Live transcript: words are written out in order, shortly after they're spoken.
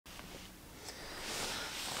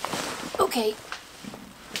Okay.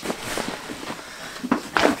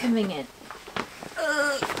 I'm coming in.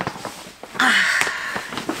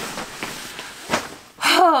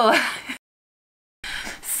 Oh.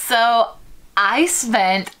 So I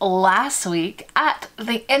spent last week at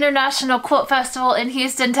the International Quilt Festival in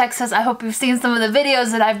Houston, Texas. I hope you've seen some of the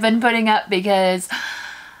videos that I've been putting up because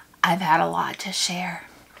I've had a lot to share.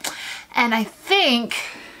 And I think,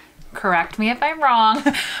 correct me if I'm wrong,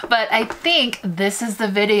 but I think this is the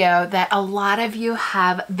video that a lot of you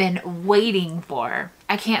have been waiting for.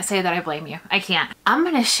 I can't say that I blame you. I can't. I'm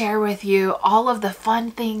gonna share with you all of the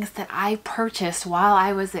fun things that I purchased while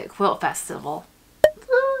I was at Quilt Festival.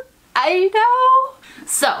 I know.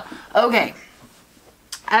 So, okay.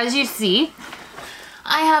 As you see,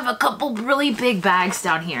 I have a couple really big bags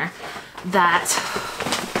down here that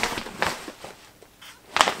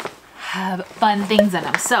have fun things in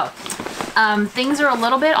them. So, things are a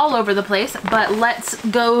little bit all over the place, but let's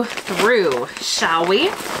go through, shall we?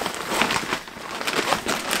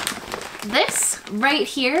 This right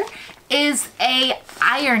here is a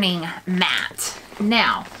ironing mat.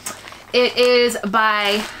 Now, it is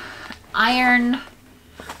by Ironmatic,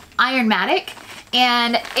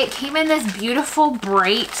 and it came in this beautiful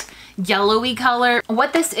bright yellowy color.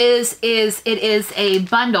 What this is it is a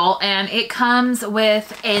bundle, and it comes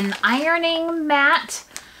with an ironing mat,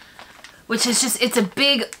 which is just, it's a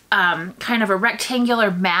big kind of a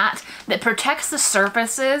rectangular mat that protects the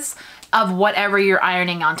surfaces of whatever you're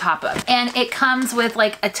ironing on top of. And it comes with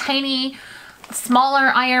like a tiny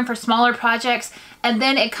smaller iron for smaller projects, and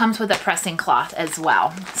then it comes with a pressing cloth as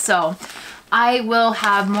well. So I will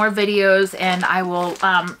have more videos, and I will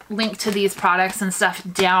link to these products and stuff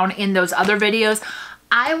down in those other videos.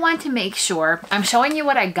 I want to make sure, I'm showing you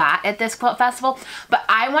what I got at this Quilt Festival, but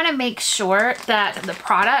I want to make sure that the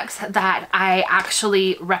products that I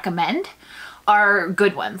actually recommend are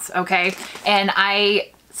good ones, okay? And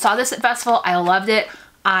I saw this at Festival, I loved it.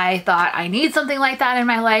 I thought I need something like that in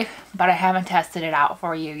my life, but I haven't tested it out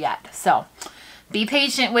for you yet. So be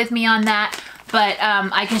patient with me on that, but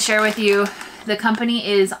I can share with you, the company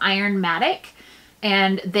is Ironmatic,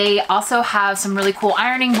 and they also have some really cool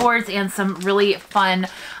ironing boards and some really fun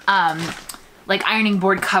like ironing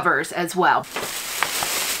board covers as well.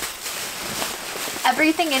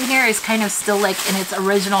 Everything in here is kind of still like in its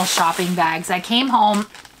original shopping bags. I came home,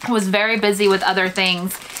 was very busy with other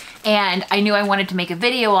things, and I knew I wanted to make a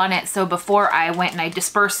video on it, so before I went and I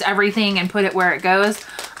dispersed everything and put it where it goes,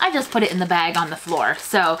 I just put it in the bag on the floor.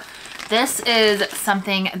 So this is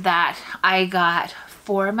something that I got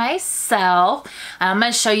for myself. I'm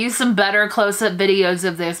going to show you some better close-up videos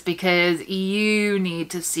of this because you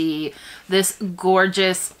need to see this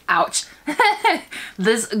gorgeous, ouch,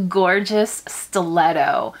 this gorgeous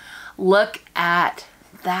stiletto. Look at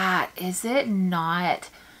that. Is it not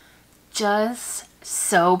just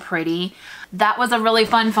so pretty? That was a really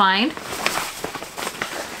fun find.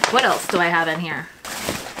 What else do I have in here?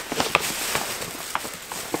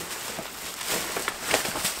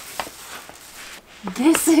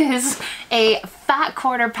 This is a fat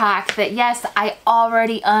quarter pack that, yes, I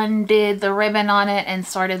already undid the ribbon on it and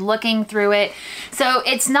started looking through it. So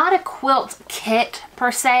it's not a quilt kit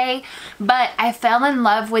per se, but I fell in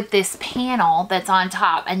love with this panel that's on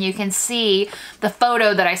top, and you can see the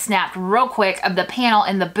photo that I snapped real quick of the panel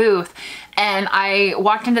in the booth. And I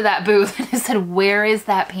walked into that booth and I said, where is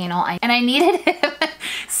that panel? And I needed it.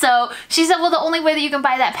 So she said, well, the only way that you can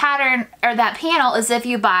buy that pattern or that panel is if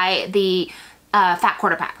you buy the fat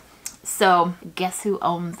quarter pack. So guess who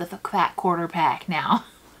owns the fat quarter pack now?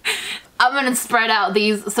 I'm gonna spread out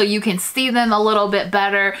these so you can see them a little bit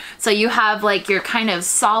better. So you have like your kind of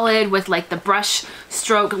solid with like the brush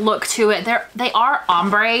stroke look to it. They are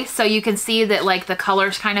ombre, so you can see that like the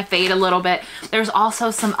colors kind of fade a little bit. There's also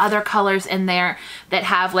some other colors in there that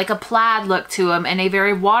have like a plaid look to them and a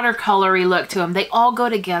very watercolory look to them. They all go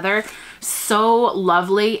together so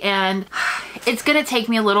lovely, and it's gonna take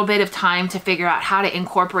me a little bit of time to figure out how to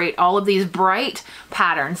incorporate all of these bright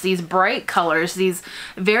patterns, these bright colors, these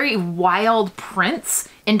very wild prints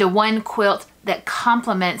into one quilt that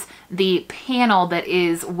complements the panel that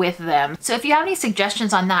is with them. So if you have any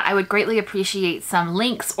suggestions on that, I would greatly appreciate some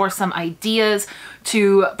links or some ideas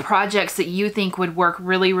to projects that you think would work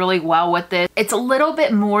really, really well with this. It's a little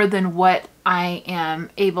bit more than what I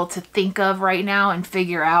am able to think of right now and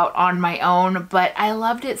figure out on my own, but I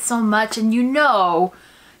loved it so much, and you know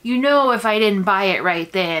if I didn't buy it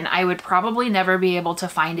right then, I would probably never be able to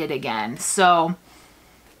find it again. So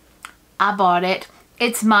I bought it.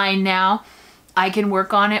 It's mine now. I can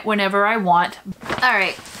work on it whenever I want. All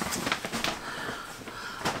right.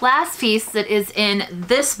 Last piece that is in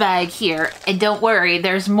this bag here, and don't worry,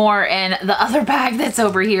 there's more in the other bag that's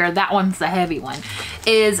over here, that one's the heavy one,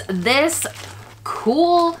 is this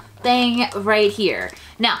cool thing right here.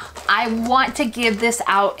 Now, I want to give this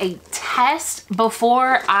out a test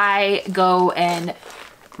before I go and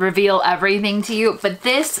reveal everything to you, but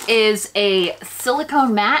this is a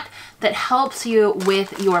silicone mat that helps you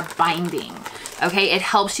with your binding. Okay, it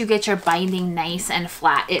helps you get your binding nice and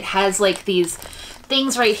flat. It has like these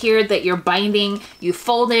things right here that you're binding, you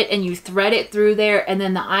fold it and you thread it through there, and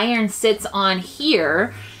then the iron sits on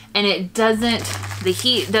here, and it doesn't, the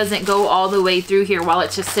heat doesn't go all the way through here while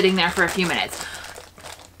it's just sitting there for a few minutes.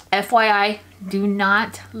 FYI, do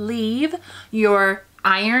not leave your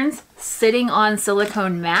irons sitting on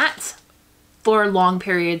silicone mats for long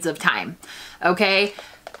periods of time, okay?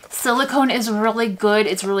 Silicone is really good.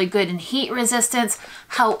 It's really good in heat resistance.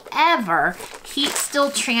 However, heat still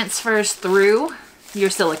transfers through your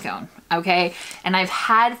silicone, okay? And I've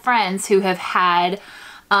had friends who have had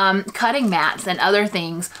cutting mats and other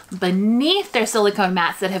things beneath their silicone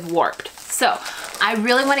mats that have warped. So I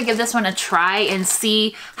really want to give this one a try and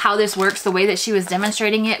see how this works. The way that she was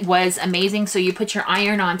demonstrating it was amazing. So you put your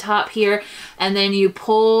iron on top here, and then you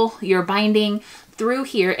pull your binding through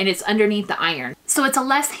here, and it's underneath the iron. So it's a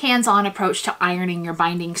less hands-on approach to ironing your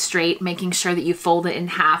binding straight, making sure that you fold it in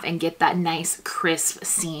half and get that nice crisp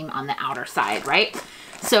seam on the outer side, right?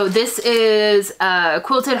 So this is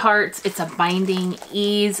Quilted Hearts. It's a binding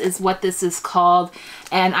ease is what this is called.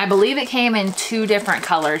 And I believe it came in 2 different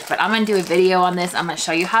colors, but I'm gonna do a video on this. I'm gonna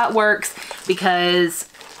show you how it works because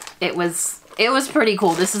it was pretty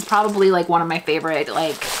cool. This is probably like one of my favorite,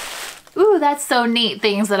 like, ooh, that's so neat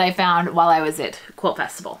things that I found while I was at Quilt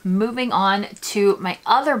Festival. Moving on to my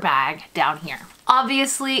other bag down here.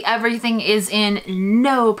 Obviously, everything is in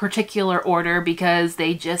no particular order because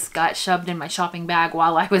they just got shoved in my shopping bag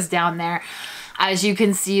while I was down there. As you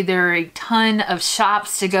can see, there are a ton of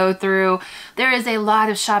shops to go through. There is a lot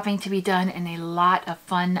of shopping to be done and a lot of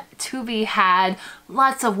fun to be had.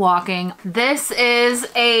 Lots of walking. This is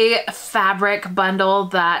a fabric bundle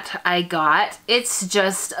that I got. It's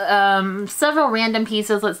just several random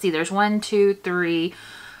pieces. Let's see, there's 1, 2, 3,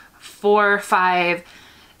 4, 5,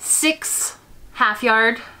 6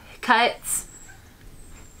 half-yard cuts.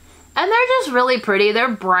 And they're just really pretty. They're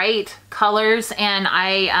bright colors, and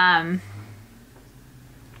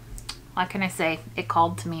what can I say? It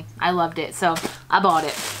called to me. I loved it, so I bought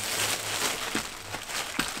it.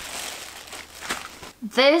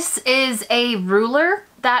 This is a ruler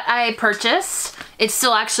that I purchased. It's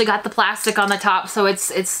still actually got the plastic on the top, so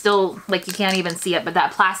it's still, like, you can't even see it, but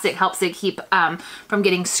that plastic helps it keep from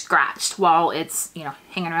getting scratched while it's, you know,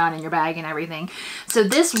 hanging around in your bag and everything. So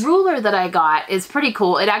this ruler that I got is pretty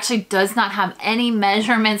cool. It actually does not have any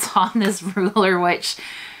measurements on this ruler, which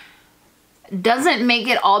doesn't make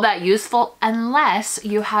it all that useful unless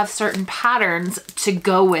you have certain patterns to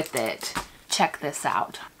go with it. Check this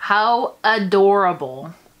out. How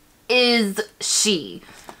adorable is she?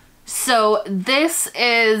 So this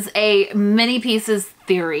is a mini pieces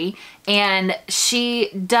theory, and she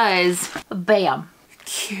does, bam,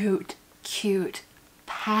 cute, cute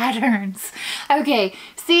patterns. Okay,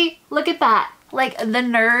 see, look at that. Like, the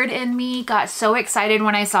nerd in me got so excited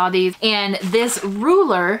when I saw these, and this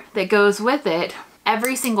ruler that goes with it,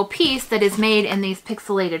 every single piece that is made in these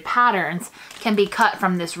pixelated patterns can be cut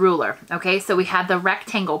from this ruler. Okay, so we have the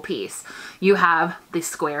rectangle piece, you have the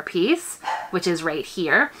square piece, which is right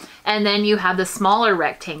here, and then you have the smaller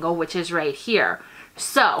rectangle, which is right here.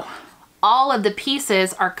 So all of the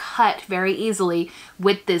pieces are cut very easily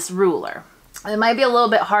with this ruler. It might be a little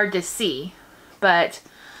bit hard to see, but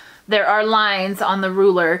there are lines on the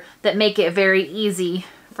ruler that make it very easy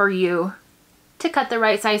for you to cut the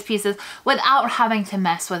right size pieces without having to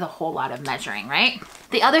mess with a whole lot of measuring, right?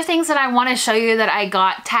 The other things that I want to show you that I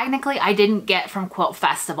got, technically I didn't get from Quilt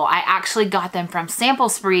Festival. I actually got them from Sample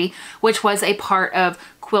Spree, which was a part of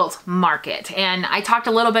Quilt Market. And I talked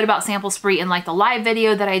a little bit about Sample Spree in like the live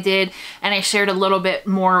video that I did, and I shared a little bit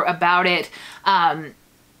more about it,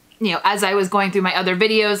 you know, as I was going through my other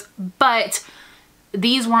videos, but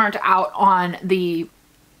these weren't out on the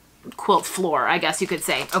quilt floor, I guess you could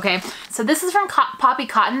say. Okay, so this is from Poppy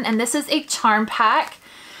Cotton, and this is a charm pack.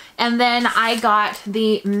 And then I got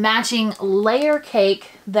the matching layer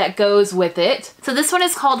cake that goes with it. So this one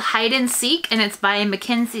is called Hide and Seek, and it's by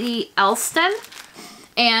Mackenzie Elston.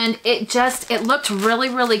 And it looked really,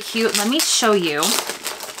 really cute. Let me show you.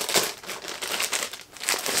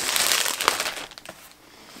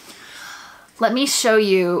 Let me show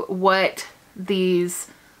you what these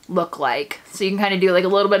look like, so you can kind of do like a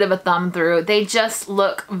little bit of a thumb through. They just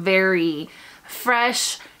look very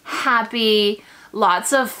fresh happy,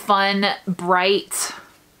 lots of fun, bright,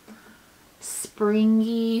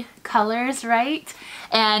 springy colors, right?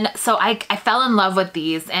 And so I fell in love with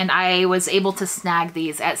these, and I was able to snag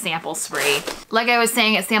these at Sample Spree. Like I was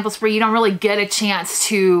saying, at Sample Spree, you don't really get a chance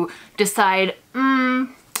to decide,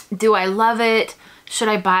 do I love it? Should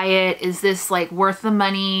I buy it? Is this like worth the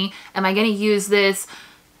money? Am I gonna use this?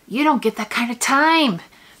 You don't get that kind of time.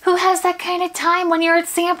 Who has that kind of time when you're at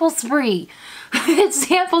Sample Spree? At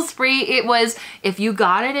Sample Spree, it was, if you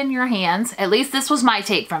got it in your hands, at least this was my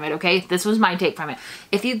take from it, okay? This was my take from it.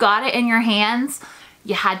 If you got it in your hands,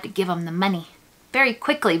 you had to give them the money very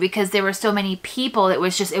quickly because there were so many people. It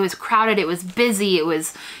was crowded, it was busy, it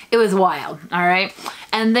was wild, all right?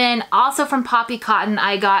 And then also from Poppy Cotton,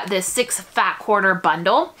 I got this 6 fat quarter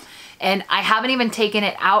bundle, and I haven't even taken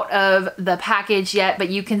it out of the package yet, but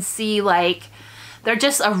you can see like, they're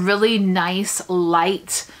just a really nice,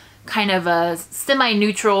 light, kind of a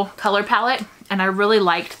semi-neutral color palette, and I really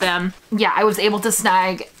liked them. Yeah, I was able to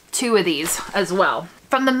snag 2 of these as well.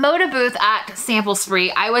 From the Moda booth at Sample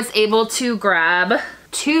Spree, I was able to grab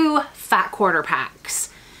 2 fat quarter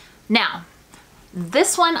packs. Now,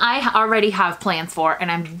 this one I already have plans for,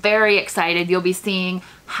 and I'm very excited. You'll be seeing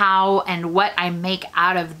how and what I make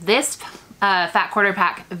out of this fat quarter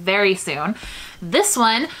pack very soon. This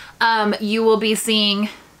one, you will be seeing,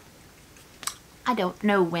 I don't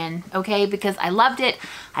know when, okay? Because I loved it.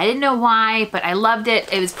 I didn't know why, but I loved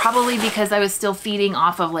it. It was probably because I was still feeding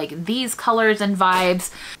off of like these colors and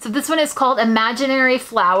vibes. So this one is called Imaginary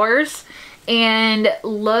Flowers, and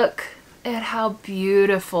look at how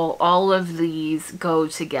beautiful all of these go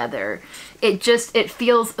together. It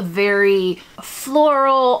feels very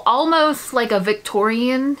floral, almost like a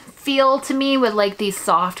Victorian feel to me, with like these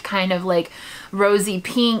soft kind of like rosy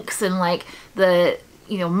pinks and like the,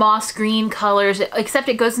 you know, moss green colors, except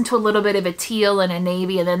it goes into a little bit of a teal and a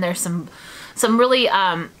navy, and then there's some really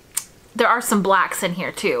there are some blacks in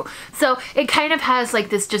here too. So it kind of has like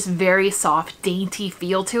this just very soft, dainty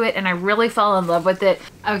feel to it, and I really fell in love with it.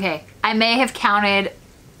 Okay, I may have miscounted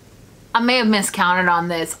on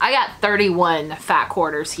this. I got 31 fat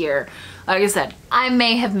quarters here. Like I said, I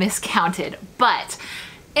may have miscounted, but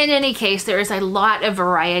in any case, there is a lot of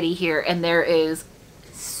variety here, and there is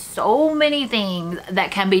so many things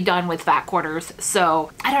that can be done with fat quarters.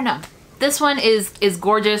 So I don't know. This one is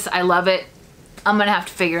gorgeous. I love it. I'm gonna have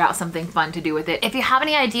to figure out something fun to do with it. If you have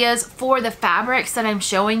any ideas for the fabrics that I'm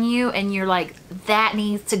showing you and you're like, that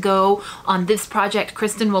needs to go on this project,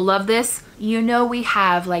 Kristen will love this, you know we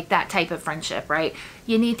have like that type of friendship, right?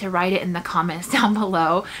 You need to write it in the comments down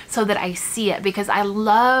below so that I see it, because I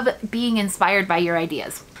love being inspired by your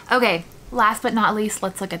ideas. Okay, last but not least,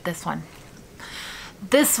 let's look at this one.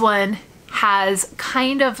 This one has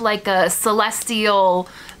kind of like a celestial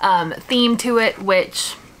theme to it,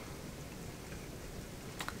 which,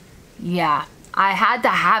 yeah, I had to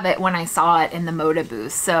have it when I saw it in the Moda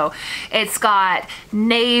booth. So it's got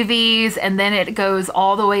navies, and then it goes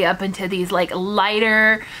all the way up into these like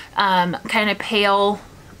lighter kind of pale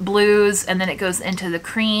blues, and then it goes into the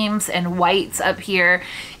creams and whites up here,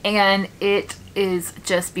 and it is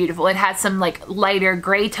just beautiful. It has some like lighter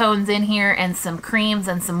gray tones in here and some creams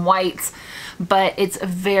and some whites, but it's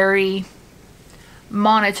very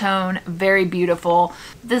monotone, very beautiful.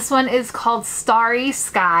 This one is called Starry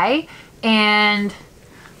Sky, and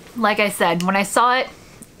like I said, when I saw it,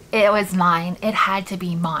 it was mine. It had to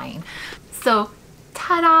be mine. So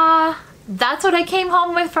ta-da! That's what I came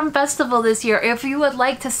home with from festival this year. If you would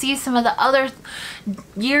like to see some of the other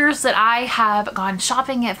years that I have gone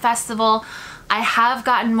shopping at festival, I have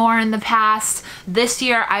gotten more in the past. This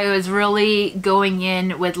year I was really going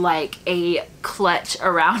in with like a clutch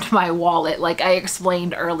around my wallet, like I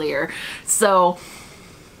explained earlier. So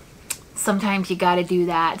sometimes you gotta do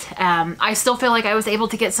that. I still feel like I was able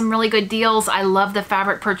to get some really good deals. I love the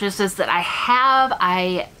fabric purchases that I have.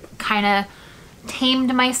 I kind of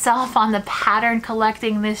tamed myself on the pattern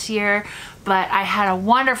collecting this year, but I had a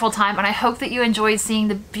wonderful time, and I hope that you enjoyed seeing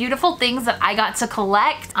the beautiful things that I got to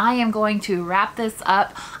collect. I am going to wrap this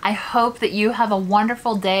up. I hope that you have a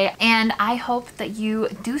wonderful day, and I hope that you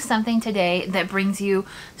do something today that brings you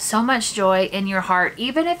so much joy in your heart,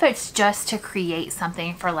 even if it's just to create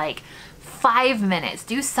something for like 5 minutes.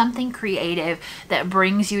 Do something creative that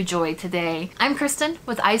brings you joy today. I'm Kristen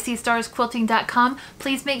with ISeeStarsQuilting.com.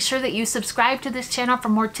 Please make sure that you subscribe to this channel for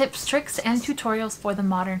more tips, tricks, and tutorials for the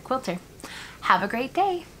modern quilter. Have a great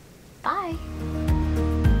day. Bye.